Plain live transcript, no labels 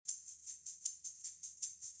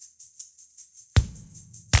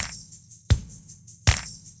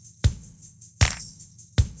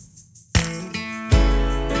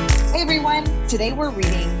everyone. Today we're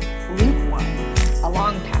reading Luke 1, a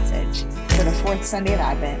long passage for the fourth Sunday of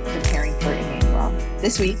Advent, preparing for Emmanuel.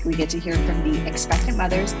 This week we get to hear from the expectant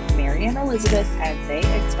mothers, Mary and Elizabeth, and they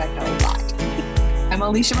expect a lot. I'm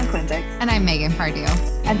Alicia McClintock. And I'm Megan Pardue.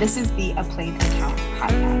 And this is the A Plain Account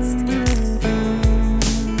podcast.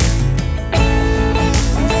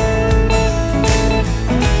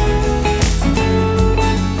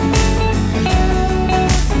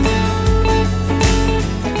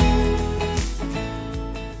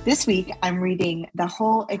 This week, I'm reading the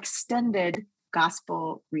whole extended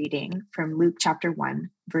gospel reading from Luke chapter 1,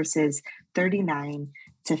 verses 39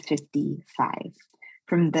 to 55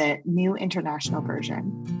 from the New International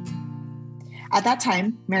Version. At that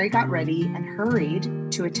time, Mary got ready and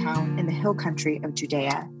hurried to a town in the hill country of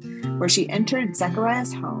Judea, where she entered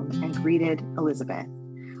Zechariah's home and greeted Elizabeth.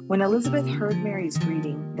 When Elizabeth heard Mary's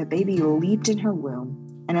greeting, the baby leaped in her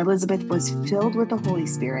womb, and Elizabeth was filled with the Holy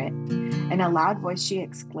Spirit. In a loud voice, she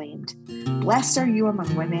exclaimed, "Blessed are you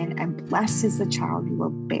among women, and blessed is the child you will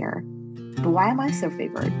bear. But why am I so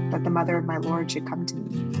favored that the mother of my Lord should come to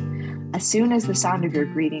me? As soon as the sound of your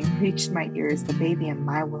greeting reached my ears, the baby in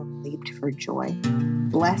my womb leaped for joy.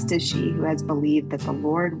 Blessed is she who has believed that the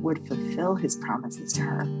Lord would fulfill his promises to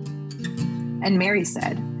her." And Mary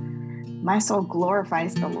said, "My soul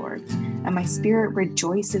glorifies the Lord, and my spirit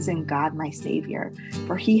rejoices in God my Savior,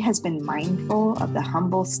 for he has been mindful of the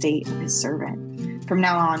humble state of his servant. From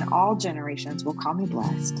now on, all generations will call me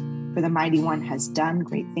blessed, for the Mighty One has done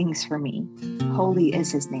great things for me. Holy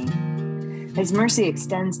is his name. His mercy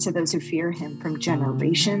extends to those who fear him from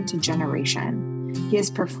generation to generation. He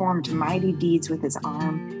has performed mighty deeds with his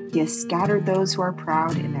arm. He has scattered those who are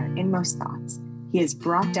proud in their inmost thoughts. He has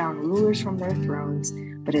brought down rulers from their thrones,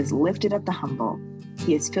 but has lifted up the humble.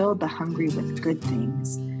 He has filled the hungry with good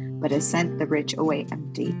things, but has sent the rich away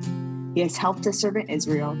empty. He has helped his servant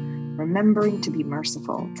Israel, remembering to be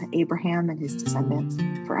merciful to Abraham and his descendants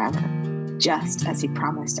forever, just as he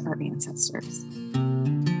promised our ancestors."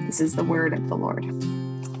 This is the word of the Lord.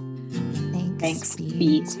 Thanks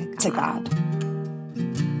be to God.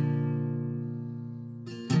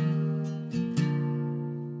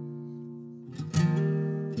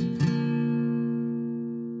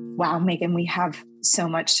 Wow, Megan, we have so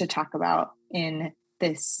much to talk about in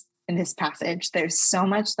this passage. There's so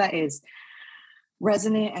much that is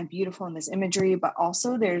resonant and beautiful in this imagery, but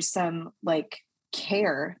also there's some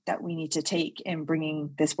care that we need to take in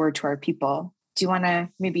bringing this word to our people. Do you want to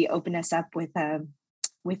maybe open us up with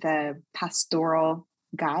a pastoral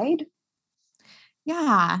guide?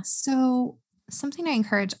 Yeah. So something I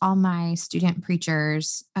encourage all my student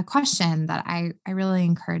preachers, a question that I really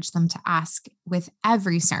encourage them to ask with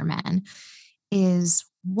every sermon is,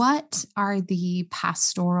 what are the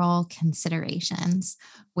pastoral considerations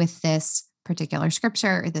with this particular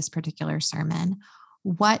scripture or this particular sermon?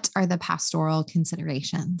 What are the pastoral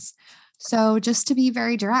considerations? So just to be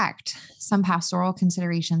very direct, some pastoral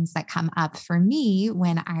considerations that come up for me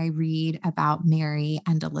when I read about Mary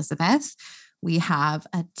and Elizabeth. We have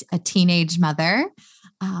a teenage mother.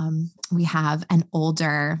 We have an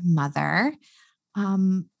older mother.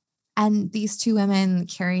 And these two women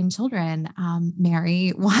carrying children,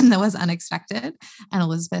 Mary, one that was unexpected, and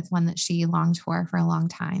Elizabeth, one that she longed for a long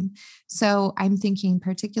time. So I'm thinking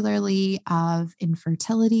particularly of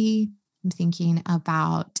infertility. I'm thinking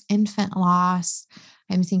about infant loss.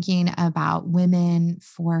 I'm thinking about women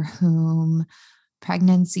for whom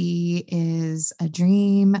pregnancy is a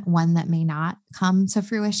dream, one that may not come to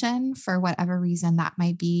fruition for whatever reason that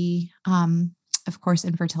might be. Of course,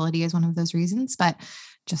 infertility is one of those reasons, but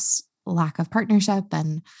just lack of partnership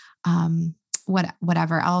and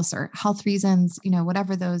whatever else, or health reasons,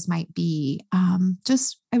 whatever those might be. I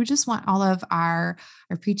would just want all of our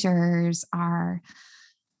preachers, our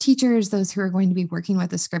teachers, those who are going to be working with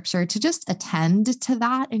the scripture, to just attend to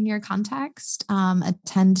that in your context,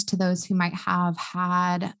 attend to those who might have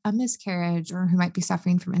had a miscarriage or who might be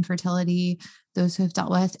suffering from infertility, those who have dealt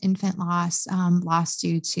with infant loss, loss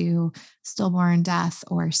due to stillborn death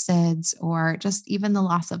or SIDS, or just even the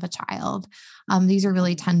loss of a child. These are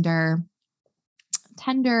really tender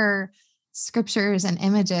scriptures and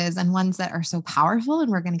images, and ones that are so powerful.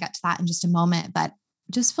 And we're going to get to that in just a moment, but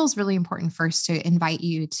just feels really important first to invite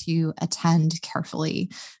you to attend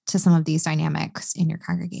carefully to some of these dynamics in your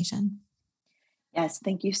congregation. Yes,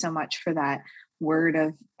 thank you so much for that word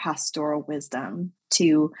of pastoral wisdom,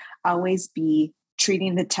 to always be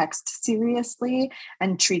treating the text seriously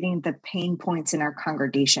and treating the pain points in our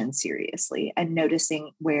congregation seriously, and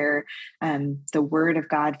noticing where the word of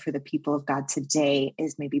God for the people of God today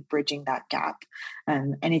is maybe bridging that gap.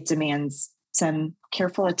 And it demands some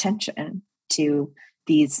careful attention to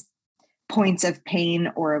these points of pain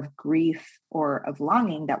or of grief or of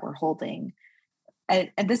longing that we're holding. And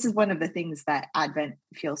this is one of the things that Advent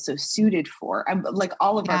feels so suited for. Like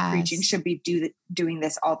all of our preaching should be doing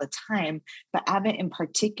this all the time, but Advent in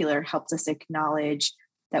particular helps us acknowledge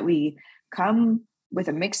that we come with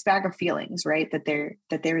a mixed bag of feelings, right? That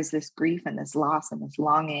there is this grief and this loss and this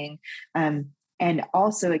longing, and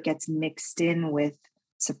also it gets mixed in with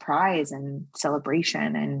surprise and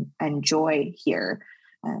celebration and joy here.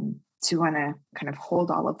 To want to kind of hold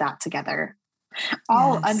all of that together,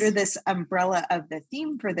 all under this umbrella of the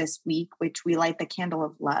theme for this week, which we light the candle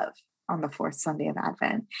of love on the fourth Sunday of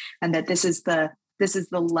Advent, and that this is the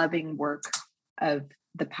loving work of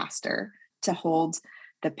the pastor to hold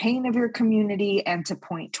the pain of your community and to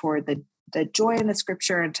point toward the joy in the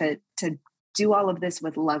scripture, and to do all of this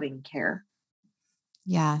with loving care.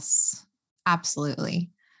 Yes, absolutely.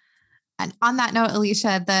 And on that note,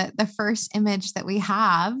 Alicia, the first image that we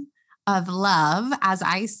have of love, as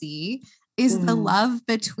I see, is the love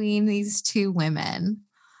between these two women.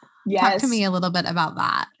 Yes. Talk to me a little bit about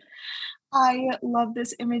that. I love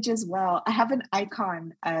this image as well. I have an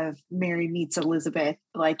icon of Mary meets Elizabeth,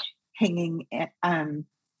 like hanging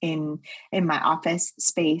in my office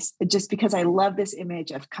space, just because I love this image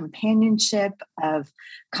of companionship, of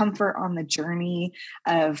comfort on the journey,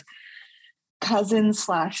 of cousins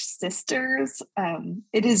 / sisters.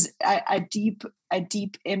 It is a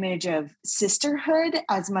deep image of sisterhood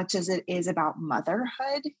as much as it is about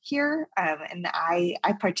motherhood here. And I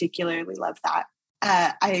particularly love that.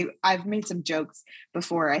 I've made some jokes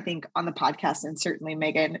before, I think on the podcast, and certainly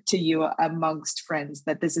Megan, to you amongst friends,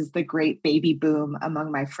 that this is the great baby boom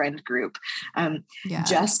among my friend group.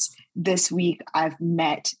 Just this week, I've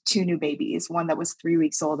met 2 new babies, one that was 3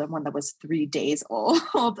 weeks old and one that was 3 days old.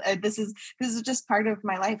 This is just part of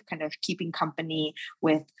my life, kind of keeping company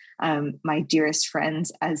with my dearest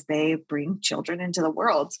friends as they bring children into the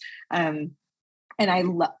world. And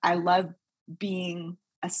I love being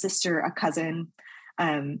a sister, a cousin,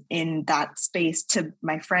 in that space to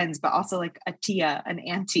my friends, but also like a tia, an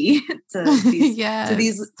auntie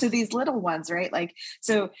to these little ones, right? Like,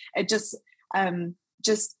 so it just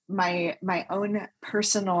my own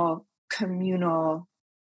personal communal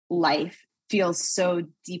life feels so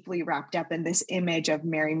deeply wrapped up in this image of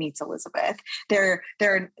Mary meets Elizabeth. There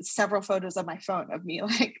are several photos on my phone of me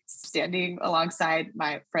like standing alongside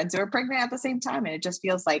my friends who are pregnant at the same time. And it just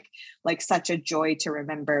feels like such a joy to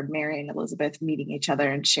remember Mary and Elizabeth meeting each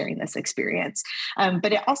other and sharing this experience.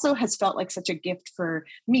 But it also has felt like such a gift for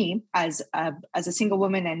me as a single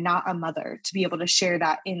woman and not a mother to be able to share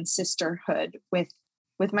that in sisterhood with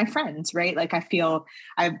my friends, right? Like I feel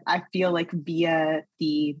like via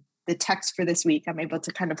the text for this week, I'm able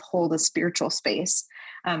to kind of hold a spiritual space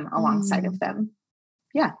alongside of them.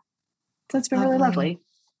 Yeah. So it's been really lovely.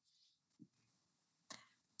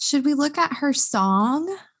 Should we look at her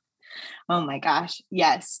song? Oh my gosh.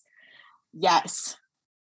 Yes.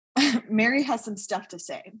 Mary has some stuff to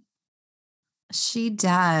say. She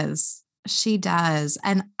does.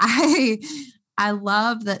 And I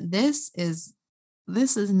love that this is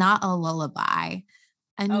not a lullaby.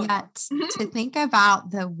 And yet to think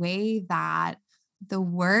about the way that the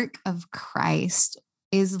work of Christ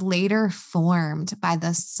is later formed by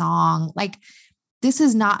the song, like this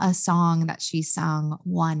is not a song that she sung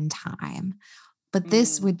one time, but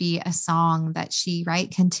this would be a song that she,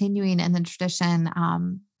 right, continuing in the tradition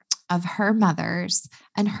of her mothers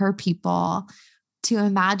and her people, to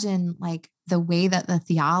imagine like the way that the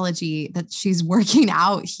theology that she's working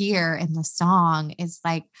out here in the song is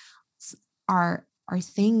like are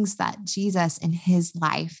things that Jesus in his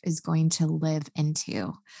life is going to live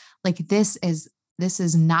into. Like this is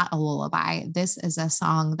not a lullaby. This is a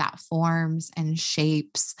song that forms and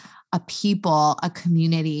shapes a people, a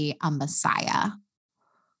community, a Messiah.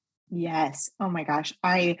 Yes. Oh my gosh.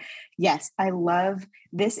 I love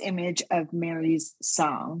this image of Mary's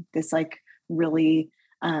song. This like really,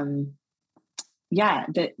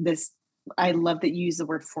 this, I love that you use the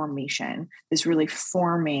word formation, this really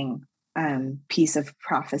forming piece of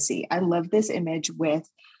prophecy. I love this image with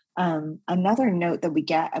another note that we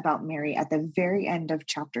get about Mary at the very end of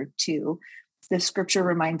chapter 2. The scripture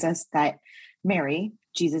reminds us that Mary,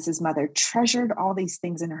 Jesus's mother, treasured all these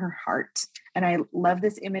things in her heart. And I love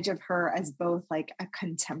this image of her as both like a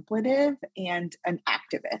contemplative and an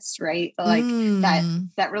activist, right? Like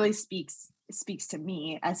that really speaks to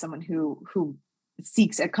me as someone who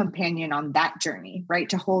seeks a companion on that journey, right?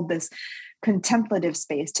 To hold this contemplative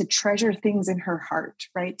space, to treasure things in her heart,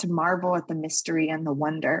 right? To marvel at the mystery and the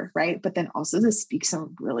wonder, right? But then also to speak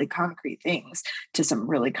some really concrete things to some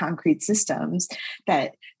really concrete systems,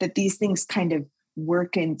 that these things kind of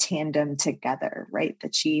work in tandem together, right?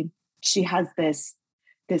 That she has this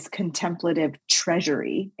contemplative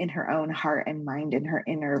treasury in her own heart and mind, in her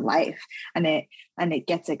inner life, and it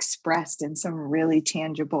gets expressed in some really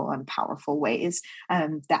tangible and powerful ways,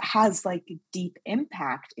 that has like deep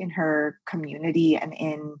impact in her community and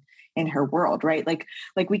in her world, right? Like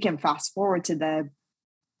we can fast forward to the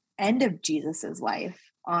end of Jesus's life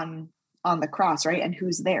on the cross, right? And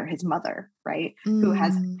who's there? His mother, right?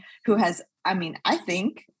 Mm. Who has, I mean, I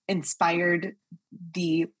think inspired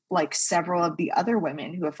the like several of the other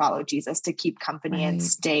women who have followed Jesus to keep company and Right.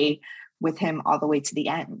 stay with him all the way to the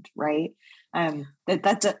end, right?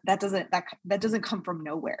 That doesn't come from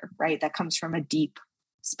nowhere, right? That comes from a deep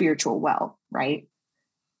spiritual well, right?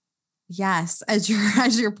 Yes. As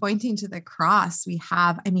you're pointing to the cross, we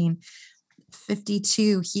have, I mean,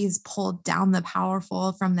 52, he's pulled down the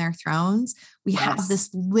powerful from their thrones. We have Yes. this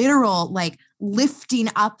literal like lifting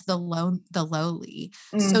up the lowly.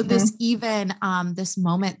 So Mm-hmm. this even this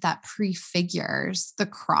moment that prefigures the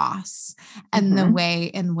cross and the Mm-hmm. way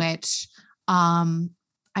in which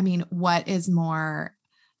I mean, what is more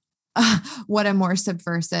what a more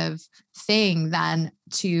subversive thing than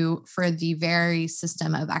to for the very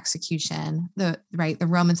system of execution, the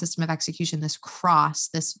Roman system of execution, this cross,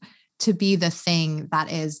 this to be the thing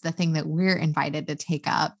that is the thing that we're invited to take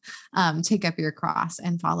up your cross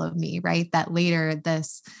and follow me, right? That later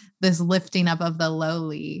this lifting up of the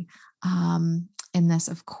lowly, in this,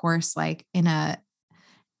 of course, like in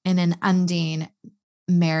an undine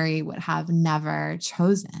Mary would have never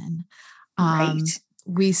chosen. Right.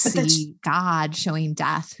 We But that's see God showing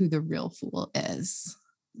death who the real fool is.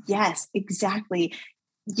 Yes, exactly.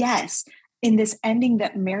 Yes. In this ending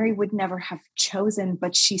that Mary would never have chosen,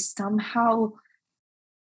 but she somehow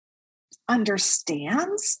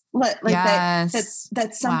understands, like Yes.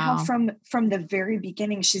 that somehow Wow. from the very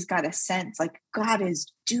beginning she's got a sense like God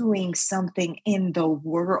is doing something in the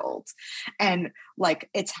world, and like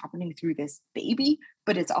it's happening through this baby,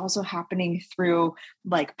 but it's also happening through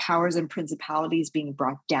like powers and principalities being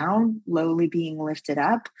brought down, lowly being lifted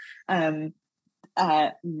up, um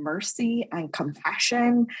mercy and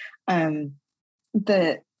compassion, um,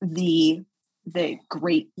 the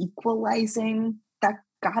great equalizing that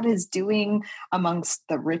God is doing amongst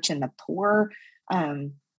the rich and the poor.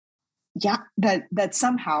 Um, yeah, that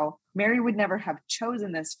somehow Mary would never have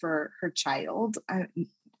chosen this for her child.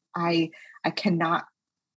 I I cannot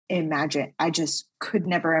imagine. I just could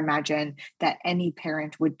never imagine that any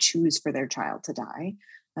parent would choose for their child to die,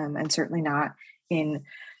 and certainly not in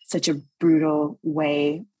such a brutal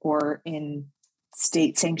way or in state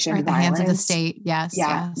Or at sanctioned the hands of the violence. state. Yes.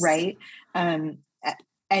 Yeah, Yes. right. Um,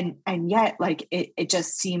 and yet, like it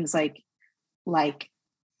just seems like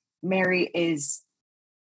Mary is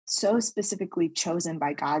so specifically chosen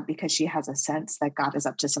by God because she has a sense that God is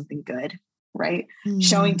up to something good, right?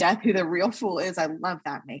 Showing Mm. death who the real fool is. I love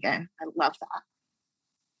that, Megan. I love that.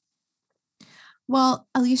 Well,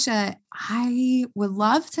 Alicia, I would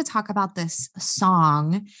love to talk about this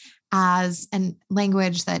song as a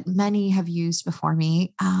language that many have used before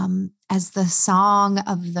me, as the song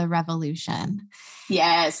of the revolution.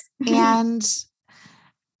 Yes. And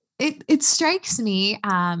it strikes me.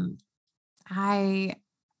 I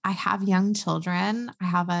I have young children. I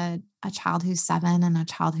have a child who's 7 and a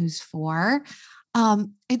child who's 4.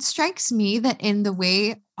 It strikes me that in the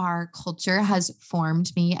way our culture has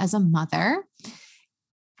formed me as a mother,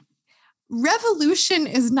 revolution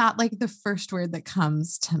is not like the first word that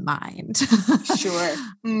comes to mind. Sure.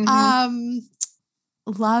 Hmm. um,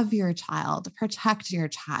 love your child, protect your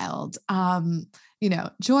child,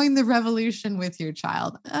 join the revolution with your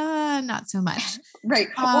child. Not so much. Right.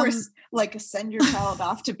 Or Um, like send your child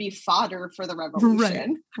off to be fodder for the right,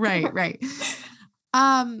 revolution. right.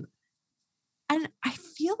 Um, and I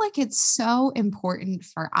feel like it's so important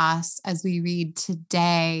for us as we read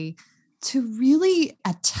today to really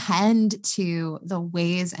attend to the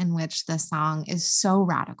ways in which the song is so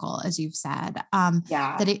radical, as you've said,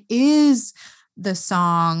 Yeah. that it is the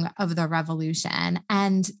song of the revolution.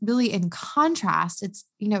 And really, in contrast, it's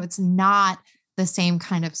not the same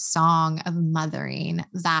kind of song of mothering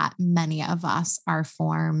that many of us are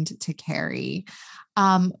formed to carry.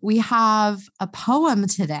 We have a poem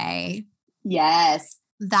today Yes.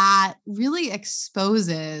 that really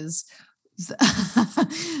exposes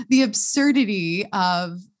the absurdity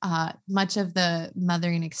of much of the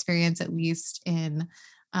mothering experience, at least in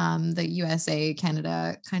the USA,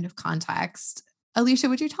 Canada kind of context. Alicia,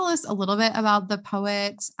 would you tell us a little bit about the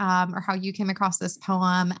poet, or how you came across this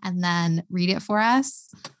poem, and then read it for us?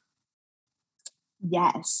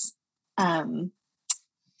 Yes. Um,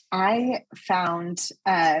 I found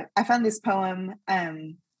this poem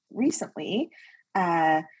recently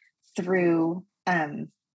through.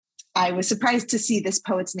 I was surprised to see this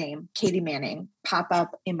poet's name, Katie Manning, pop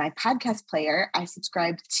up in my podcast player. I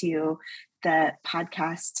subscribed to the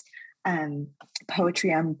podcast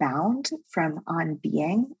Poetry Unbound from On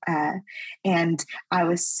Being. And I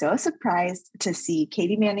was so surprised to see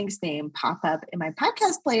Katie Manning's name pop up in my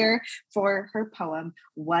podcast player for her poem,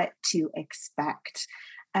 What to Expect.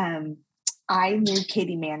 I knew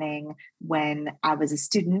Katie Manning when I was a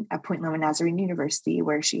student at Point Loma Nazarene University,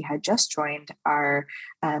 where she had just joined our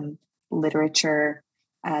literature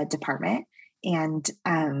department. And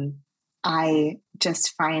I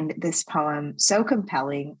just find this poem so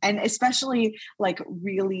compelling, and especially like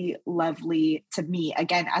really lovely to me,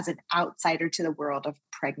 again, as an outsider to the world of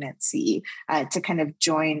pregnancy, to kind of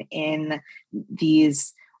join in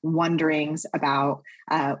these wonderings about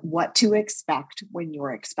what to expect when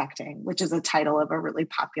you're expecting, which is a title of a really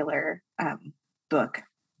popular book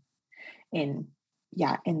in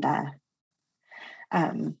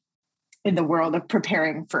the world of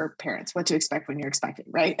preparing for parents, what to expect when you're expecting,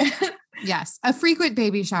 right? Yes. A frequent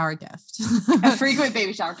baby shower gift. A frequent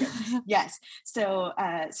baby shower gift. Yes. So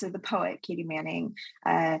the poet, Katie Manning,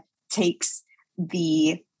 takes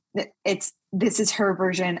this is her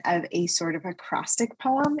version of a sort of acrostic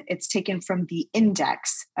poem. It's taken from the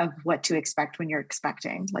index of what to expect when you're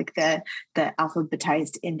expecting, like the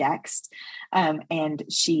alphabetized index. And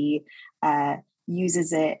she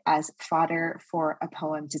uses it as fodder for a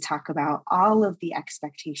poem to talk about all of the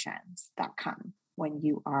expectations that come when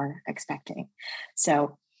you are expecting.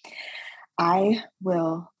 So I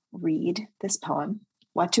will read this poem,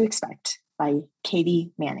 What to Expect by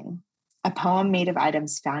Katie Manning, a poem made of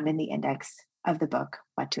items found in the index of the book,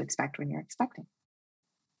 What to Expect When You're Expecting.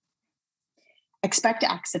 Expect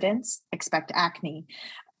accidents, expect acne,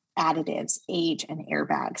 additives, age, and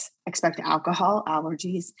airbags. Expect alcohol,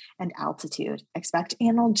 allergies, and altitude. Expect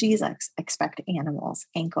analgesics. Expect animals,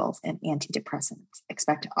 ankles, and antidepressants.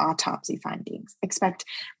 Expect autopsy findings. Expect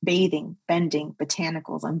bathing, bending,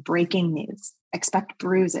 botanicals, and breaking news. Expect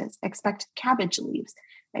bruises. Expect cabbage leaves.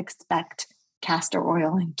 Expect castor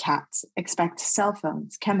oil and cats. Expect cell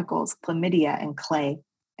phones, chemicals, chlamydia, and clay.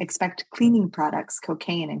 Expect cleaning products,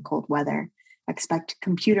 cocaine, and cold weather. Expect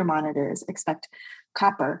computer monitors. Expect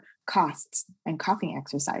copper, costs, and coughing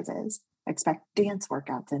exercises. Expect dance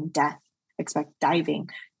workouts and death. Expect diving,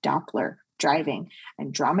 Doppler, driving,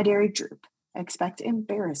 and dromedary droop. Expect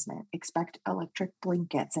embarrassment. Expect electric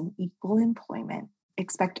blankets and equal employment.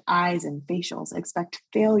 Expect eyes and facials. Expect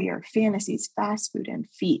failure, fantasies, fast food, and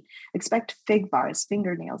feet. Expect fig bars,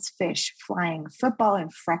 fingernails, fish, flying, football,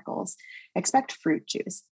 and freckles. Expect fruit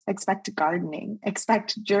juice. Expect gardening.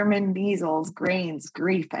 Expect German measles, grains,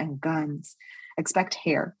 grief, and guns. Expect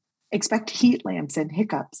hair. Expect heat lamps and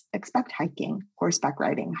hiccups. Expect hiking, horseback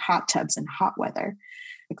riding, hot tubs, and hot weather.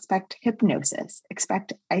 Expect hypnosis.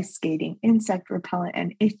 Expect ice skating, insect repellent,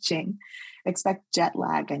 and itching. Expect jet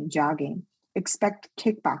lag and jogging. Expect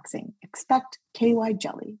kickboxing. Expect KY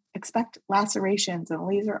jelly. Expect lacerations and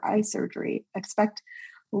laser eye surgery. Expect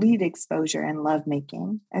lead exposure and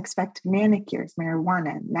lovemaking. Expect manicures,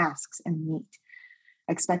 marijuana, masks, and meat.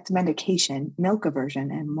 Expect medication, milk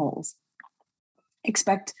aversion, and moles.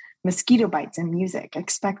 Expect mosquito bites and music.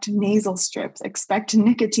 Expect nasal strips. Expect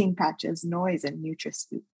nicotine patches, noise, and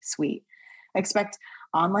NutraSweet. Expect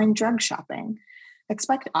online drug shopping.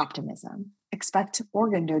 Expect optimism. Expect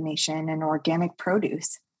organ donation and organic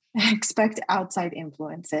produce. Expect outside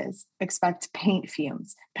influences. Expect paint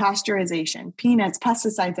fumes, pasteurization, peanuts,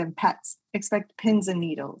 pesticides, and pets. Expect pins and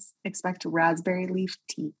needles. Expect raspberry leaf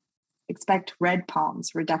tea. Expect red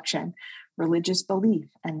palms, reduction, religious belief,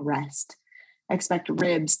 and rest. Expect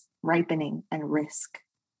ribs, ripening, and risk.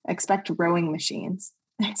 Expect rowing machines.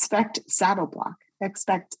 Expect saddle block.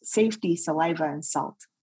 Expect safety, saliva, and salt.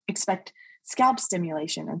 Expect scalp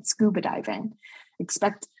stimulation and scuba diving.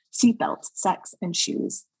 Expect seatbelts, sex, and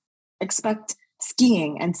shoes. Expect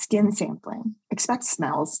skiing and skin sampling. Expect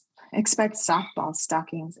smells. Expect softball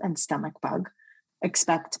stockings and stomach bug.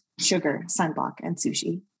 Expect sugar, sunblock, and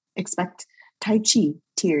sushi. Expect Tai Chi,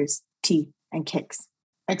 tears, tea, and kicks.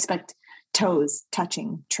 Expect toes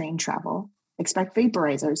touching train travel. Expect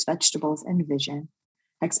vaporizers, vegetables, and vision.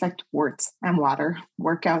 Expect warts and water,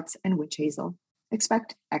 workouts, and witch hazel.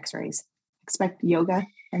 Expect x-rays. Expect yoga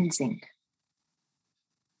and zinc.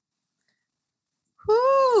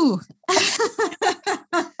 Whoo!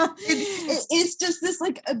 It's just this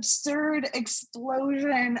like absurd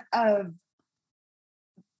explosion of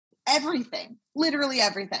everything, literally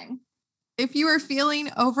everything. If you are feeling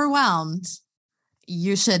overwhelmed,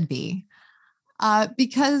 you should be.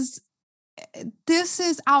 because this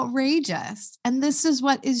is outrageous. And this is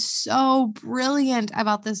what is so brilliant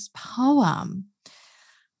about this poem.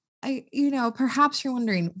 Perhaps you're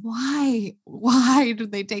wondering why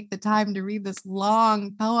did they take the time to read this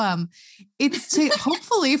long poem? It's to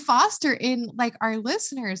hopefully foster in like our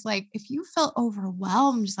listeners, like if you feel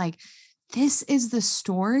overwhelmed, like this is the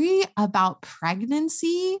story about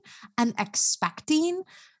pregnancy and expecting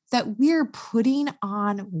that we're putting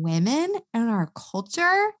on women in our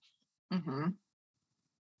culture. Mm-hmm.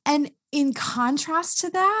 And in contrast to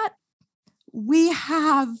that,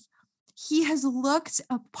 he has looked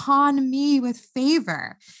upon me with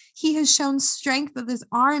favor. He has shown strength with his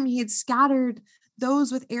arm. He had scattered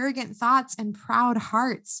those with arrogant thoughts and proud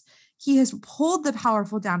hearts. He has pulled the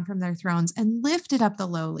powerful down from their thrones and lifted up the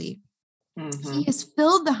lowly. Mm-hmm. He has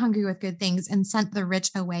filled the hungry with good things and sent the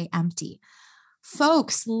rich away empty.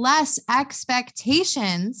 Folks, less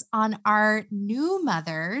expectations on our new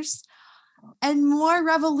mothers and more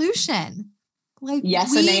revolution. Like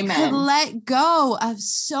yes, we and amen. could let go of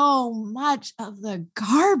so much of the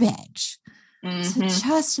garbage to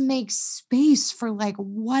just make space for like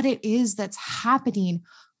what it is that's happening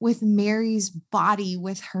with Mary's body,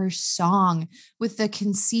 with her song, with the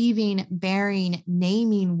conceiving, bearing,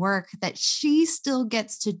 naming work that she still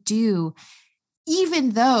gets to do,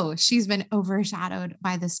 even though she's been overshadowed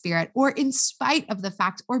by the Spirit, or in spite of the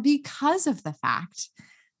fact, or because of the fact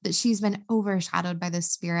that she's been overshadowed by the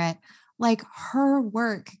Spirit. Like her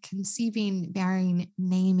work, conceiving, bearing,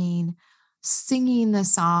 naming, singing the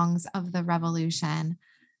songs of the revolution.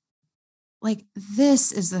 Like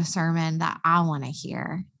this is the sermon that I want to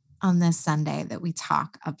hear on this Sunday, that we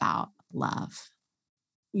talk about love.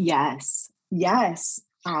 Yes. Yes,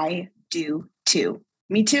 I do too.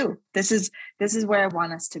 Me too. This is where I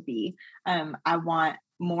want us to be. I want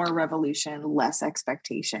more revolution, less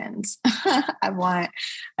expectations. I want,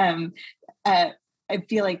 I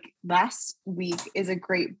feel like last week is a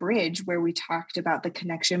great bridge where we talked about the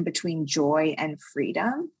connection between joy and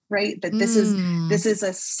freedom, right? That this is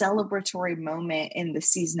a celebratory moment in the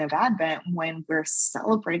season of Advent when we're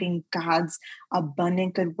celebrating God's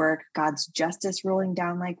abundant good work, God's justice rolling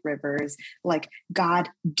down like rivers, like God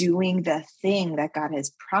doing the thing that God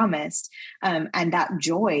has promised. And that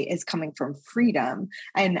joy is coming from freedom.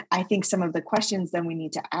 And I think some of the questions then we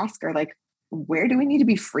need to ask are like, where do we need to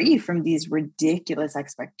be free from these ridiculous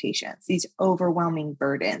expectations, these overwhelming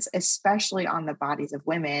burdens, especially on the bodies of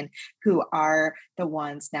women who are the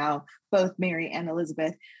ones now, both Mary and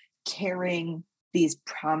Elizabeth, carrying these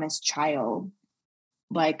promised child,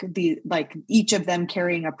 like each of them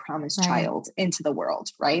carrying a promised child into the world,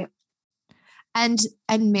 right? And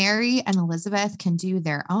Mary and Elizabeth can do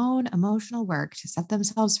their own emotional work to set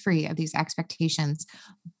themselves free of these expectations.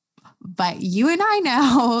 But you and I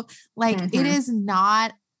know, like, it is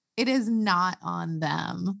not on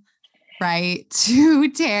them, right? To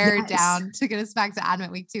tear down, to get us back to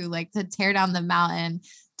Advent week 2, like to tear down the mountain,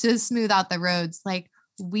 to smooth out the roads. Like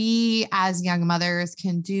we as young mothers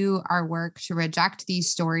can do our work to reject these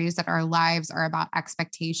stories that our lives are about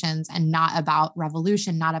expectations and not about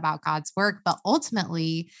revolution, not about God's work. But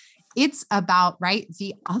ultimately it's about, right,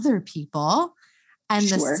 the other people and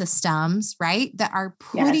the systems, right, that are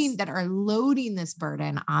that are loading this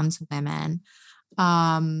burden onto women,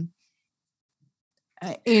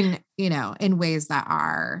 in ways that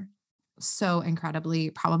are so incredibly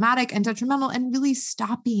problematic and detrimental, and really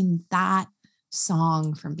stopping that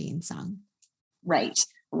song from being sung.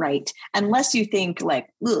 Right. Unless you think like,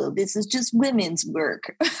 oh, this is just women's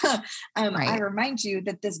work. I remind you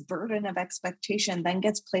that this burden of expectation then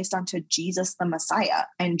gets placed onto Jesus, the Messiah,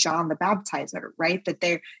 and John the Baptizer, right? That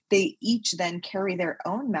they each then carry their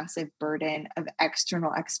own massive burden of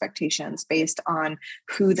external expectations based on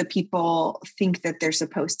who the people think that they're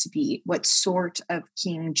supposed to be, what sort of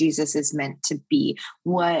king Jesus is meant to be,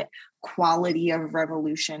 what quality of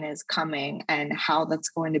revolution is coming, and how that's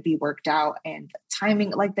going to be worked out, and timing.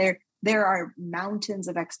 Like there are mountains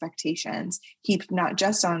of expectations heaped not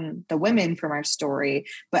just on the women from our story,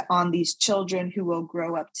 but on these children who will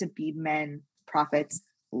grow up to be men, prophets,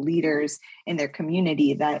 leaders in their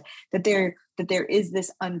community. That there is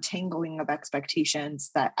this untangling of expectations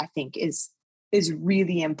that I think is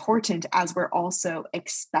really important as we're also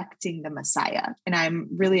expecting the Messiah. And I'm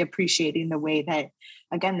really appreciating the way that,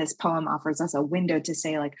 again, this poem offers us a window to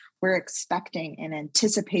say, like, we're expecting and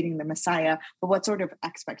anticipating the Messiah, but what sort of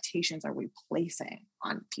expectations are we placing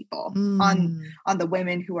on people, on the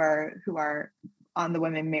women who are on the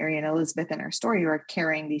women, Mary and Elizabeth in our story, who are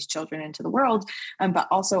carrying these children into the world, but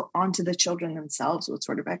also onto the children themselves. What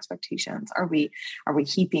sort of expectations are we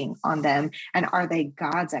heaping on them, and are they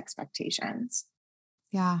God's expectations?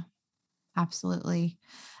 Yeah, absolutely.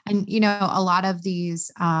 And, a lot of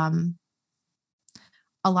these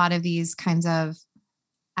kinds of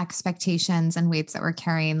expectations and weights that we're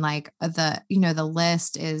carrying, like the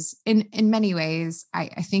list is in many ways, I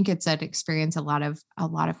think it's an experience a lot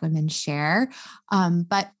of women share.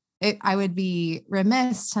 But I would be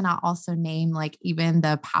remiss to not also name like even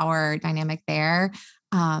the power dynamic there,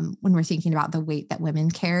 when we're thinking about the weight that women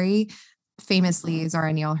carry. Famously,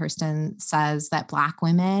 Zora Neale Hurston says that Black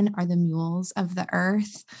women are the mules of the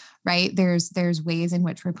earth, right? There's ways in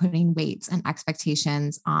which we're putting weights and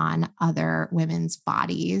expectations on other women's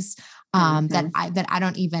bodies, that I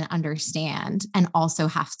don't even understand, and also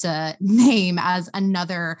have to name as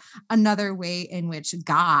another way in which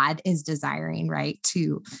God is desiring, right,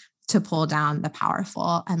 to pull down the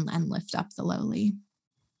powerful and lift up the lowly.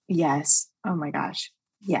 Yes. Oh my gosh.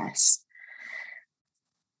 Yes.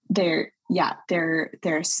 There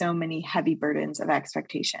are so many heavy burdens of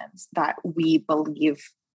expectations that we believe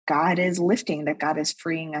God is lifting, that God is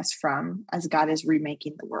freeing us from, as God is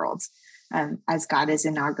remaking the world, as God is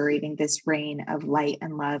inaugurating this reign of light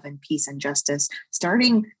and love and peace and justice,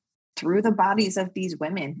 starting through the bodies of these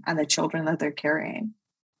women and the children that they're carrying.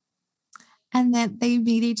 And that they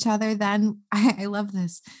meet each other. Then I love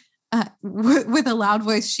this, with a loud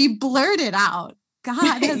voice, she blurted out,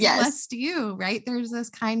 God has Yes. blessed you, right? There's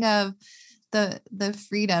this kind of the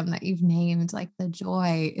freedom that you've named, like the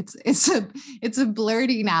joy. It's a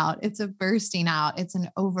blurting out, it's a bursting out, it's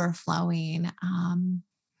an overflowing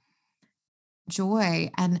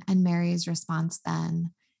joy. And Mary's response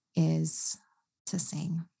then is to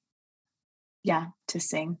sing. Yeah, to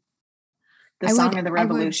sing. The song of the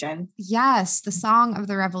revolution. Yes, the song of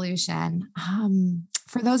the revolution.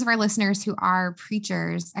 For those of our listeners who are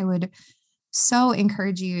preachers, I would so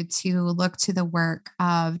encourage you to look to the work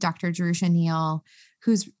of Dr. Jerusha Neal,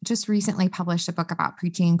 who's just recently published a book about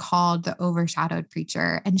preaching called The Overshadowed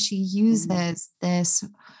Preacher. And she uses this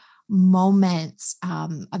moment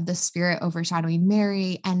of the Spirit overshadowing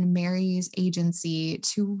Mary and Mary's agency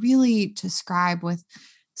to really describe with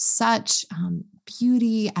such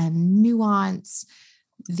beauty and nuance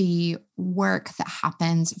the work that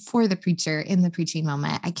happens for the preacher in the preaching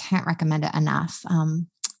moment. I can't recommend it enough,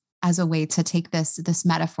 as a way to take this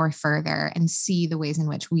metaphor further and see the ways in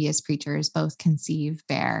which we as preachers both conceive,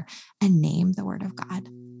 bear, and name the word of God.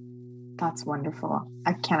 That's wonderful.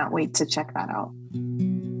 I cannot wait to check that out.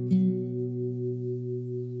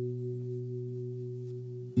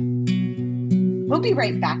 We'll be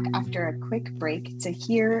right back after a quick break to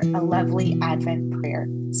hear a lovely Advent prayer.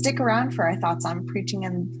 Stick around for our thoughts on preaching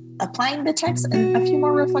and applying the text and a few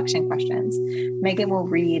more reflection questions. Megan will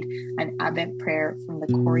read an Advent prayer from the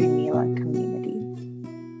Corrymeela community.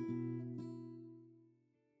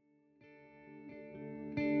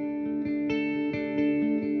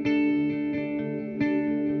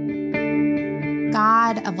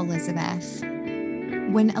 God of Elizabeth,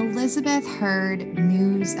 when Elizabeth heard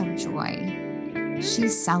news of joy, she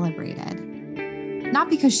celebrated, not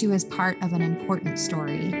because she was part of an important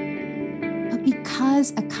story, but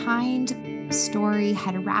because a kind story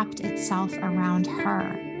had wrapped itself around her,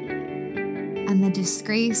 and the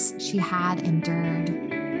disgrace she had endured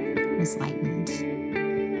was lightened.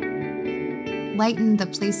 Lighten the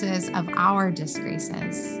places of our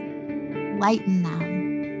disgraces. Lighten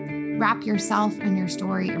them. Wrap yourself and your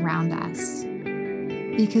story around us,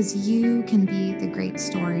 because you can be the great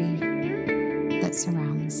story that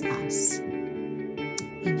surrounds us.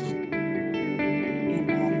 Amen.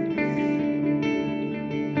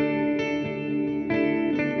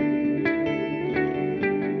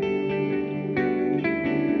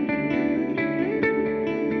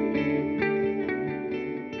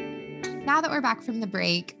 Now that we're back from the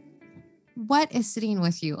break, what is sitting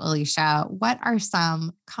with you, Alicia? What are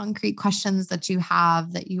some concrete questions that you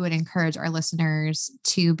have that you would encourage our listeners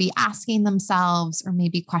to be asking themselves, or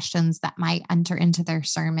maybe questions that might enter into their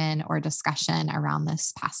sermon or discussion around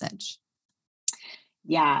this passage?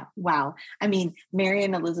 Yeah. Wow. I mean, Mary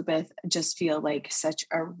and Elizabeth just feel like such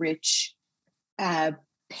a rich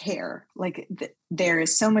pair. Like there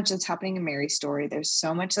is so much that's happening in Mary's story. There's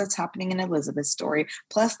so much that's happening in Elizabeth's story.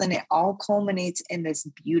 Plus, then it all culminates in this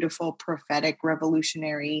beautiful prophetic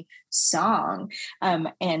revolutionary song.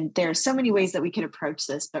 And there are so many ways that we could approach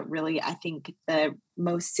this, but really, I think the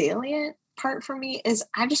most salient part for me is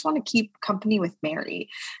I just want to keep company with Mary.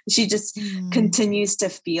 She just Mm. continues to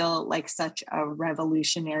feel like such a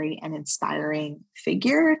revolutionary and inspiring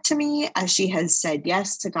figure to me, as she has said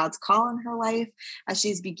yes to God's call in her life, as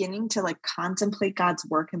she's beginning to like contemplate God's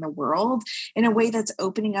work in the world in a way that's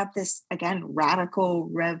opening up this, again, radical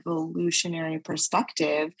revolutionary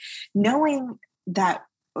perspective, knowing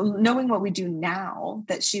what we do now,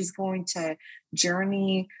 that she's going to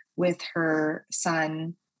journey with her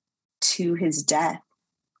son to his death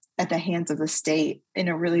at the hands of the state in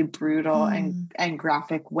a really brutal and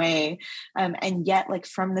graphic way. And yet, like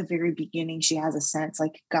from the very beginning, she has a sense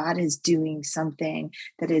like God is doing something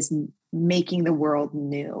that is making the world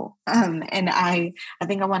new. And I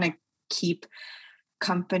think I want to keep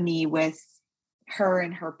company with her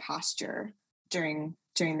and her posture during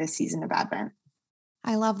this season of Advent.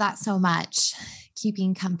 I love that so much,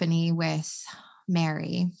 keeping company with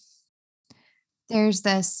Mary. There's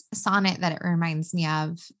this sonnet that it reminds me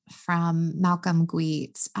of from Malcolm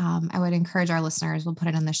Gwiet. I would encourage our listeners, we'll put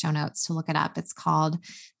it in the show notes to look it up. It's called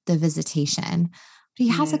The Visitation. But he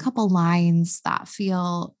has a couple lines that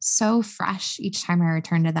feel so fresh each time I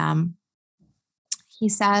return to them. He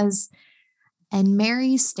says, "And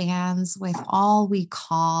Mary stands with all we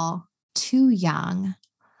call too young,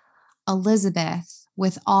 Elizabeth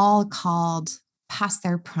with all called past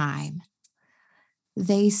their prime.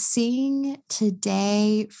 They sing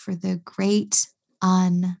today for the great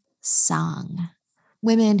unsung,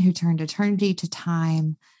 women who turned eternity to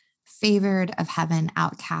time, favored of heaven,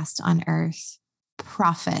 outcast on earth,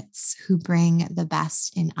 prophets who bring the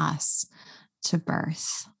best in us to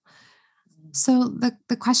birth." So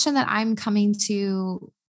the question that I'm coming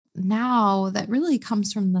to now that really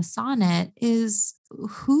comes from the sonnet is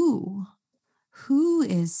who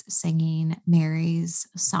is singing Mary's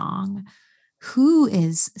song? Who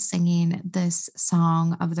is singing this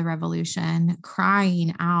song of the revolution,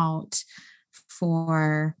 crying out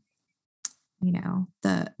for,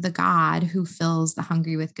 the God who fills the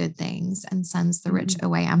hungry with good things and sends the rich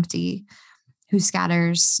away empty, who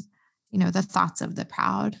scatters, the thoughts of the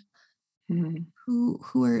proud? Who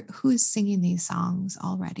is singing these songs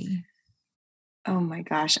already? Oh my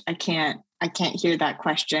gosh, I can't hear that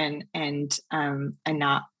question and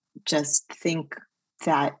not just think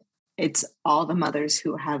that it's all the mothers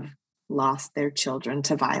who have lost their children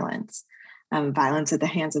to violence, violence at the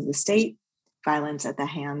hands of the state, violence at the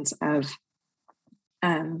hands of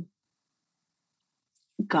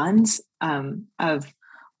guns, of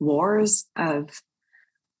wars, of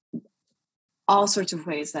all sorts of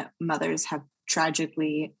ways that mothers have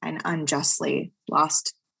tragically and unjustly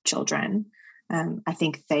lost children. I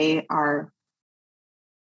think they are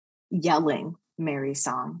yelling Mary's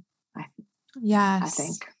song. Yes. I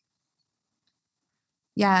think.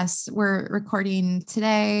 Yes, we're recording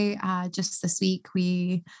today. Just this week,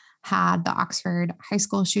 we had the Oxford High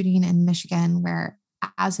School shooting in Michigan, where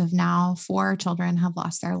as of now, 4 children have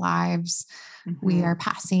lost their lives. We are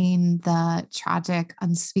passing the tragic,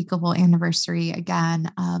 unspeakable anniversary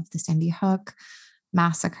again of the Sandy Hook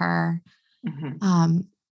massacre.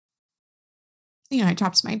 I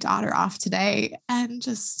dropped my daughter off today, and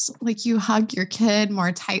just like you hug your kid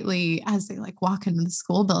more tightly as they like walk into the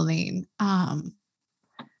school building.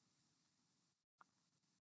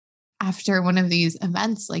 After one of these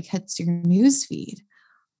events like hits your news feed,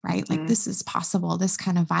 right? Like this is possible. This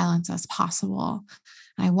kind of violence is possible.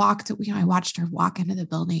 And I watched her walk into the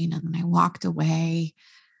building, and then I walked away,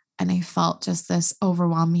 and I felt just this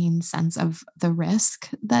overwhelming sense of the risk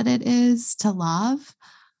that it is to love.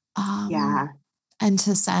 And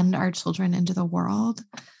to send our children into the world.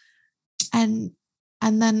 And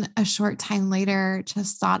then a short time later,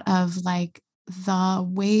 just thought of like the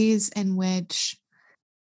ways in which,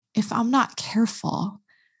 if I'm not careful,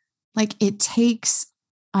 like it takes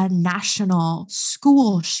a national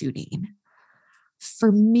school shooting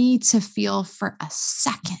for me to feel for a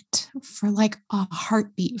second, for like a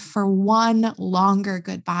heartbeat, for one longer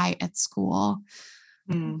goodbye at school,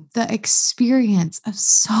 the experience of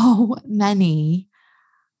so many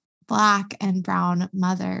Black and brown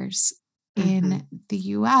mothers in the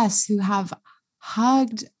US who have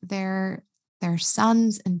hugged their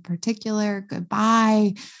sons in particular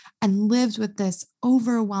goodbye and lived with this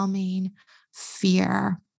overwhelming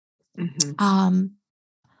fear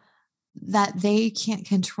that they can't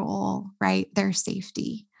control, right? Their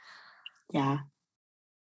safety. Yeah.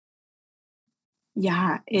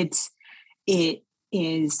 It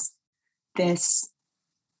is this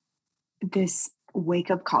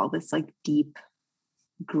wake up call, this like deep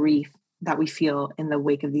grief that we feel in the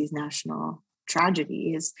wake of these national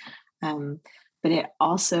tragedies. But it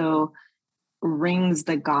also rings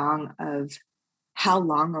the gong of how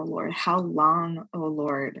long, O Lord, how long, O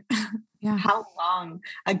Lord, Yeah. how long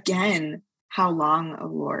again, how long, O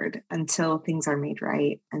Lord, until things are made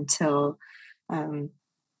right, until um,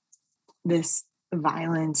 this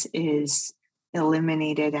violence is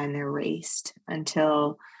eliminated and erased,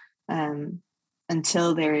 um,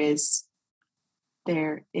 until there is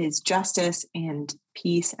justice and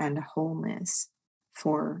peace and wholeness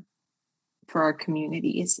for our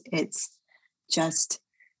communities. It's just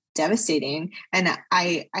devastating. And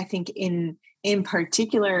I think in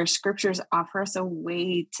particular, scriptures offer us a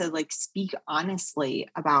way to like speak honestly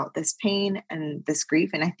about this pain and this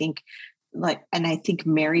grief. And I think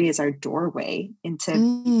Mary is our doorway into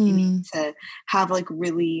beginning Mm. to have like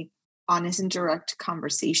really honest and direct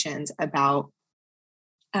conversations about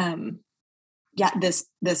um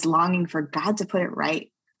this longing for God to put it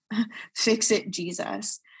right. Fix it,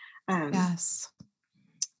 Jesus. um Yes.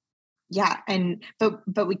 yeah, and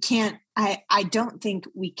but we can't, I don't think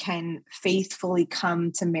we can faithfully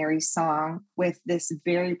come to Mary's song with this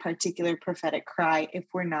very particular prophetic cry if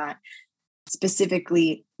we're not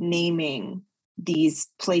specifically naming these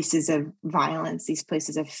places of violence, these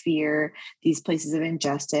places of fear, these places of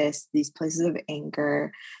injustice, these places of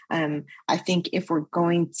anger. I think if we're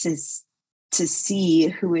going to see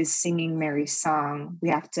who is singing Mary's song, we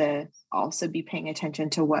have to also be paying attention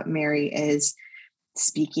to what Mary is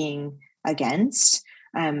speaking against,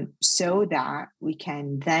 so that we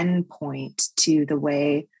can then point to the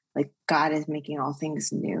way like God is making all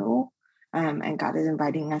things new, and God is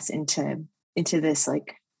inviting us into this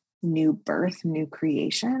like new birth, new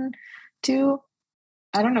creation too.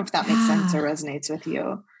 I don't know if that makes sense or Yeah. resonates with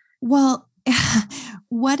you. Well,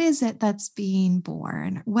 what is it that's being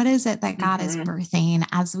born? What is it that God is Hmm. birthing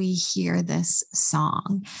as we hear this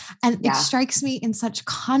song? And it Yeah. strikes me in such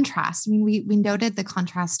contrast. I mean, we noted the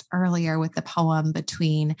contrast earlier with the poem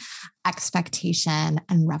between expectation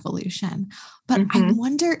and revolution. But I Hmm.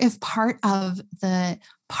 wonder if part of the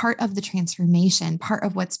transformation, part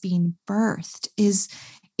of what's being birthed is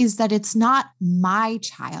that it's not my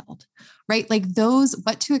child, right? Like those,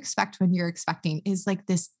 what to expect when you're expecting is like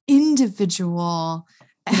this individual.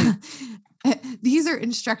 These are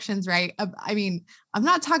instructions, right? I mean, I'm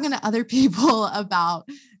not talking to other people about,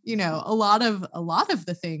 a lot of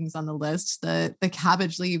the things on the list, the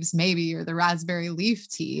cabbage leaves maybe, or the raspberry leaf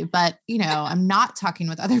tea, but I'm not talking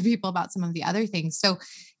with other people about some of the other things. So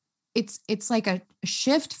it's like a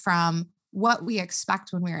shift from what we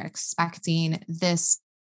expect when we're expecting this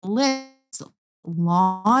list,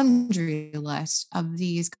 laundry list of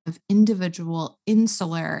these kind of individual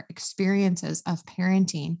insular experiences of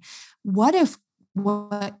parenting. What if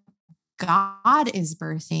what God is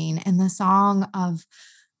birthing in the song of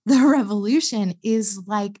the revolution is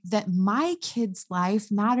like that my kid's life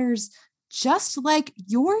matters just like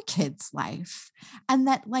your kid's life, and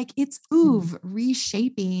that like it's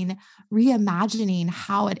reshaping, reimagining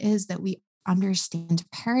how it is that we understand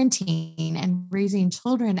parenting and raising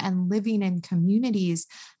children and living in communities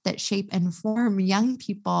that shape and form young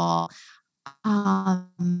people.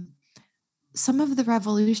 um, some of the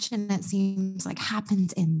revolution, it seems like,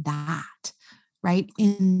 happens in that, right?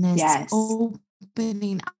 In this Yes.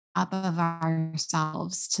 opening up of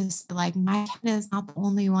ourselves to like, my kid is not the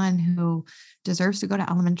only one who deserves to go to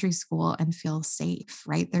elementary school and feel safe,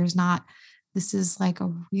 right? This is like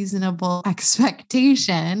a reasonable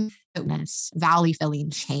expectation, this valley filling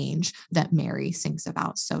change that Mary sings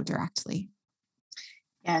about so directly.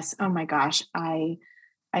 Yes. Oh my gosh. I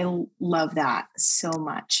love that so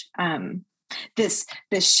much. This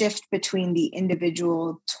shift between the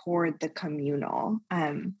individual toward the communal,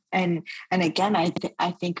 and again,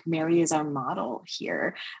 I think Mary is our model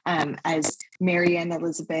here, as Mary and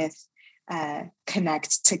Elizabeth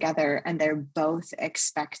connect together, and they're both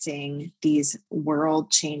expecting these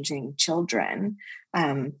world changing children,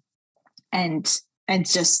 um, and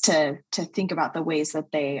just to think about the ways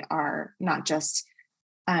that they are not just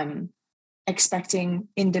um, expecting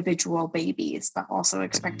individual babies, but also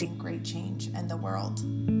expecting great change in the world.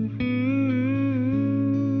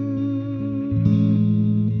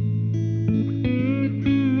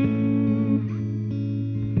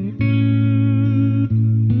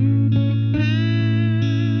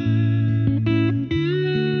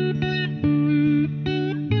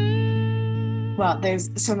 Well, there's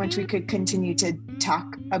so much we could continue to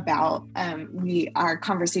talk about. Our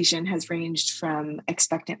conversation has ranged from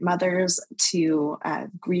expectant mothers to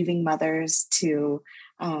grieving mothers to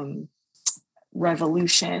um,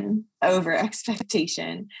 revolution over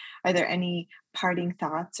expectation. Are there any parting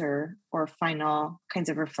thoughts or final kinds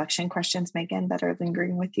of reflection questions, Megan, that are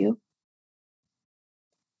lingering with you?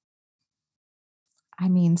 I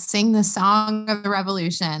mean, sing the song of the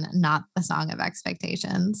revolution, not the song of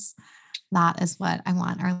expectations. That is what I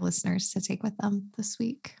want our listeners to take with them this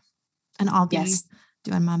week. And I'll be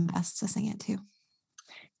doing my best to sing it too.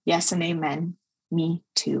 Yes, and amen. Me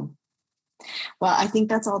too. Well, I think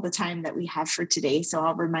that's all the time that we have for today. So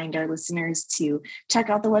I'll remind our listeners to check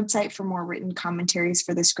out the website for more written commentaries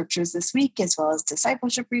for the scriptures this week, as well as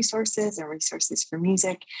discipleship resources and resources for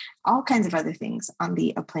music, all kinds of other things on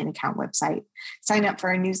the A Plain Account website. Sign up for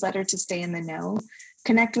our newsletter to stay in the know.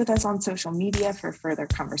 Connect with us on social media for further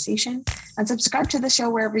conversation, and subscribe to the show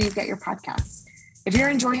wherever you get your podcasts. If you're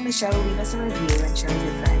enjoying the show, leave us a review and share with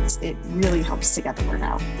your friends. It really helps to get the word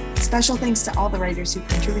out. Special thanks to all the writers who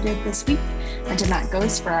contributed this week, and to Matt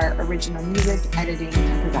Ghost for our original music, editing,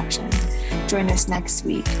 and production. Join us next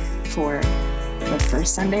week for the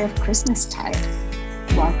first Sunday of Christmastide,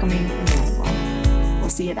 welcoming Emmanuel. We'll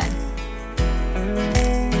see you then.